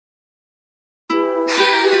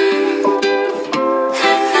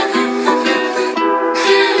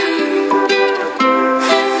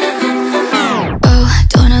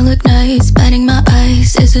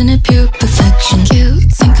pure perfection.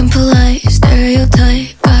 Cute, thinking polite,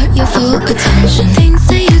 stereotype, got your full attention. Think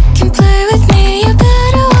that you can play with me, you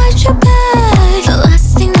better watch your back. The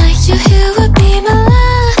last thing that you hear would be my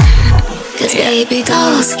laugh. Cause baby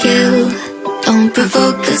doll skill, don't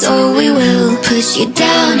provoke us or we will push you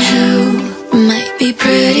downhill. Might be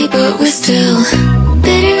pretty but we're still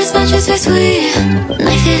bitter as much as we're sweet.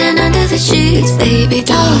 Knife hidden under the sheets. Baby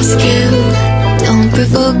doll skill, don't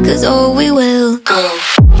provoke us or we will go.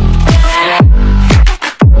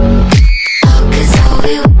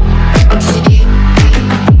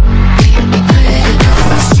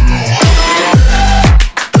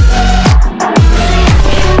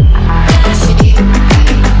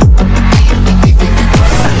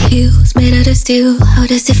 How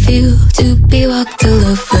does it feel to be walked all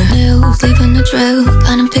over? Nails leaving a trail,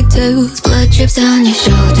 cotton pigtails, blood drips on your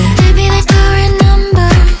shoulder. Baby, there's power in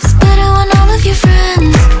numbers, but I want all of your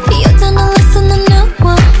friends. You're done to listen to no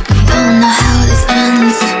one. We all know how this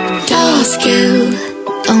ends. Doll skill,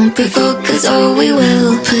 don't provoke us or we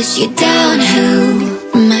will push you downhill.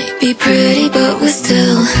 Might be pretty but we're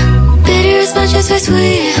still bitter as much as we're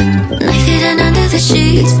sweet. Knife hidden under the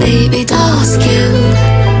sheets. Baby doll skill,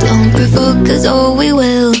 don't provoke us or we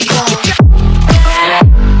will go.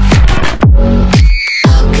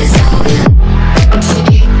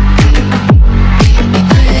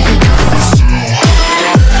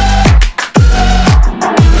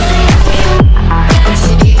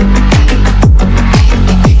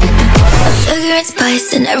 Sugar and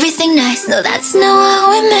spice and everything nice, no, that's not what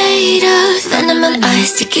we're made of. Venom and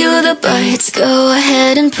ice, tequila the bites, go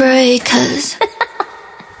ahead and pray, cause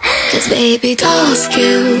baby doll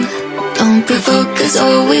skill, don't provoke us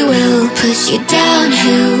or we will push you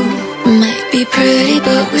downhill. Might be pretty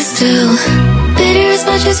but we're still bitter as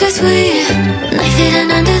much as we're sweet. Knife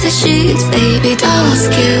hidden under the sheets. Baby doll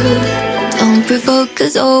skill, don't provoke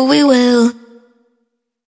us or we will